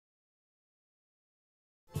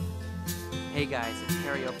Hey guys, it's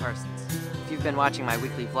Perry Parsons. If you've been watching my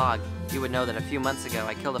weekly vlog, you would know that a few months ago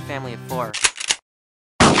I killed a family of 4 with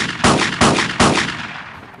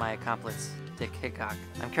my accomplice, Dick Hickok.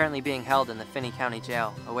 I'm currently being held in the Finney County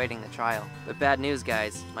Jail, awaiting the trial. But bad news,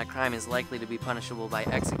 guys, my crime is likely to be punishable by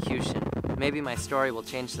execution. Maybe my story will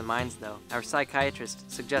change some minds though. Our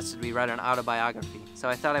psychiatrist suggested we write an autobiography, so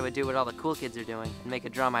I thought I would do what all the cool kids are doing and make a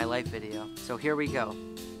Draw My Life video. So here we go.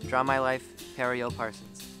 Draw My Life, Perry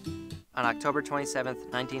Parsons. On October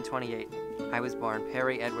 27th, 1928, I was born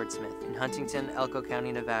Perry Edward Smith in Huntington, Elko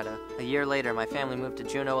County, Nevada. A year later, my family moved to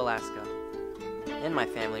Juneau, Alaska. In my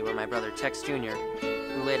family were my brother Tex Jr.,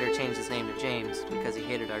 who later changed his name to James because he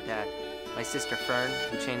hated our dad, my sister Fern,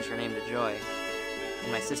 who changed her name to Joy,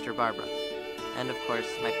 and my sister Barbara, and of course,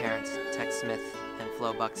 my parents, Tex Smith and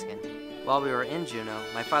Flo Buckskin. While we were in Juneau,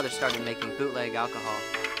 my father started making bootleg alcohol,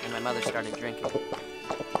 and my mother started drinking.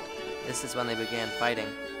 This is when they began fighting.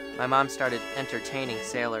 My mom started entertaining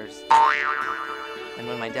sailors, and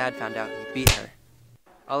when my dad found out, he beat her.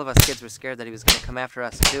 All of us kids were scared that he was going to come after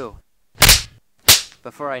us too.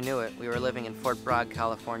 Before I knew it, we were living in Fort Bragg,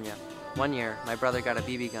 California. One year, my brother got a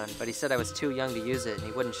BB gun, but he said I was too young to use it and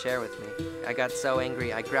he wouldn't share with me. I got so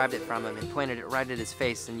angry, I grabbed it from him and pointed it right at his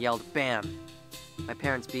face and yelled, "Bam!" My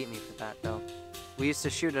parents beat me for that, though. We used to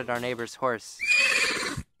shoot at our neighbor's horse.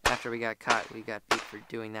 After we got caught, we got beat for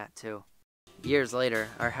doing that too. Years later,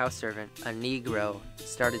 our house servant, a Negro,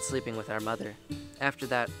 started sleeping with our mother. After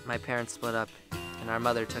that, my parents split up, and our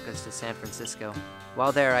mother took us to San Francisco.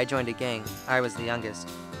 While there, I joined a gang. I was the youngest,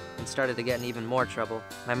 and started to get in even more trouble.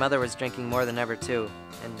 My mother was drinking more than ever too,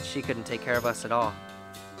 and she couldn't take care of us at all.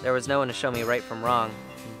 There was no one to show me right from wrong,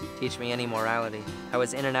 and teach me any morality. I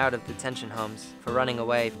was in and out of detention homes, for running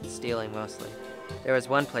away, stealing mostly. There was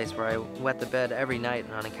one place where I wet the bed every night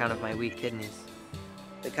on account of my weak kidneys.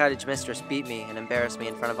 The cottage mistress beat me and embarrassed me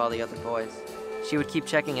in front of all the other boys. She would keep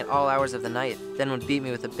checking at all hours of the night, then would beat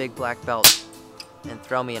me with a big black belt and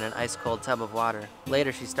throw me in an ice-cold tub of water.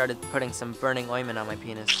 Later, she started putting some burning ointment on my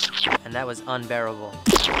penis, and that was unbearable.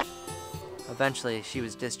 Eventually, she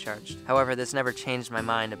was discharged. However, this never changed my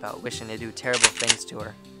mind about wishing to do terrible things to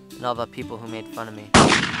her and all the people who made fun of me.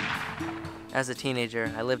 As a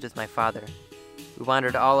teenager, I lived with my father. We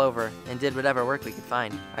wandered all over and did whatever work we could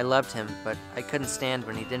find. I loved him, but I couldn't stand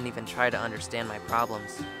when he didn't even try to understand my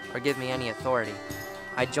problems or give me any authority.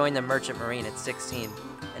 I joined the Merchant Marine at 16,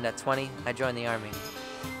 and at 20, I joined the Army.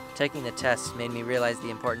 Taking the tests made me realize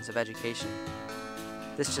the importance of education.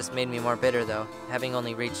 This just made me more bitter though, having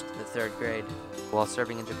only reached the 3rd grade. While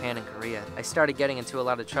serving in Japan and Korea, I started getting into a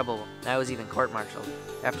lot of trouble, and I was even court-martialed.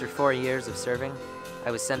 After 4 years of serving,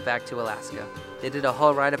 I was sent back to Alaska. They did a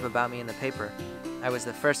whole write-up about me in the paper. I was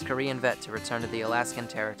the first Korean vet to return to the Alaskan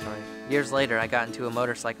territory. Years later, I got into a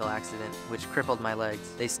motorcycle accident, which crippled my legs.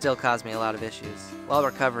 They still caused me a lot of issues. While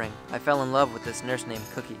recovering, I fell in love with this nurse named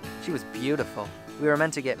Cookie. She was beautiful. We were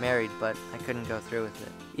meant to get married, but I couldn't go through with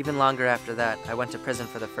it. Even longer after that, I went to prison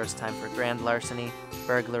for the first time for grand larceny,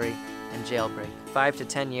 burglary, and jailbreak. 5 to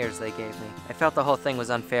 10 years they gave me. I felt the whole thing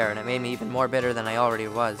was unfair, and it made me even more bitter than I already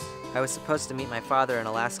was. I was supposed to meet my father in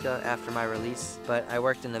Alaska after my release, but I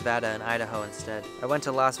worked in Nevada and Idaho instead. I went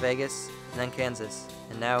to Las Vegas, and then Kansas,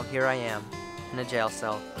 and now here I am, in a jail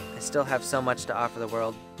cell. I still have so much to offer the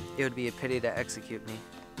world. It would be a pity to execute me.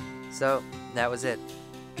 So, that was it.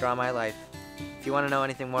 Draw My Life. If you want to know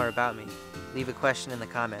anything more about me, leave a question in the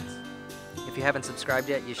comments. If you haven't subscribed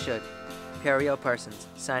yet, you should. Perry Parsons,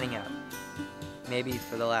 signing out. Maybe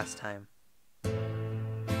for the last time.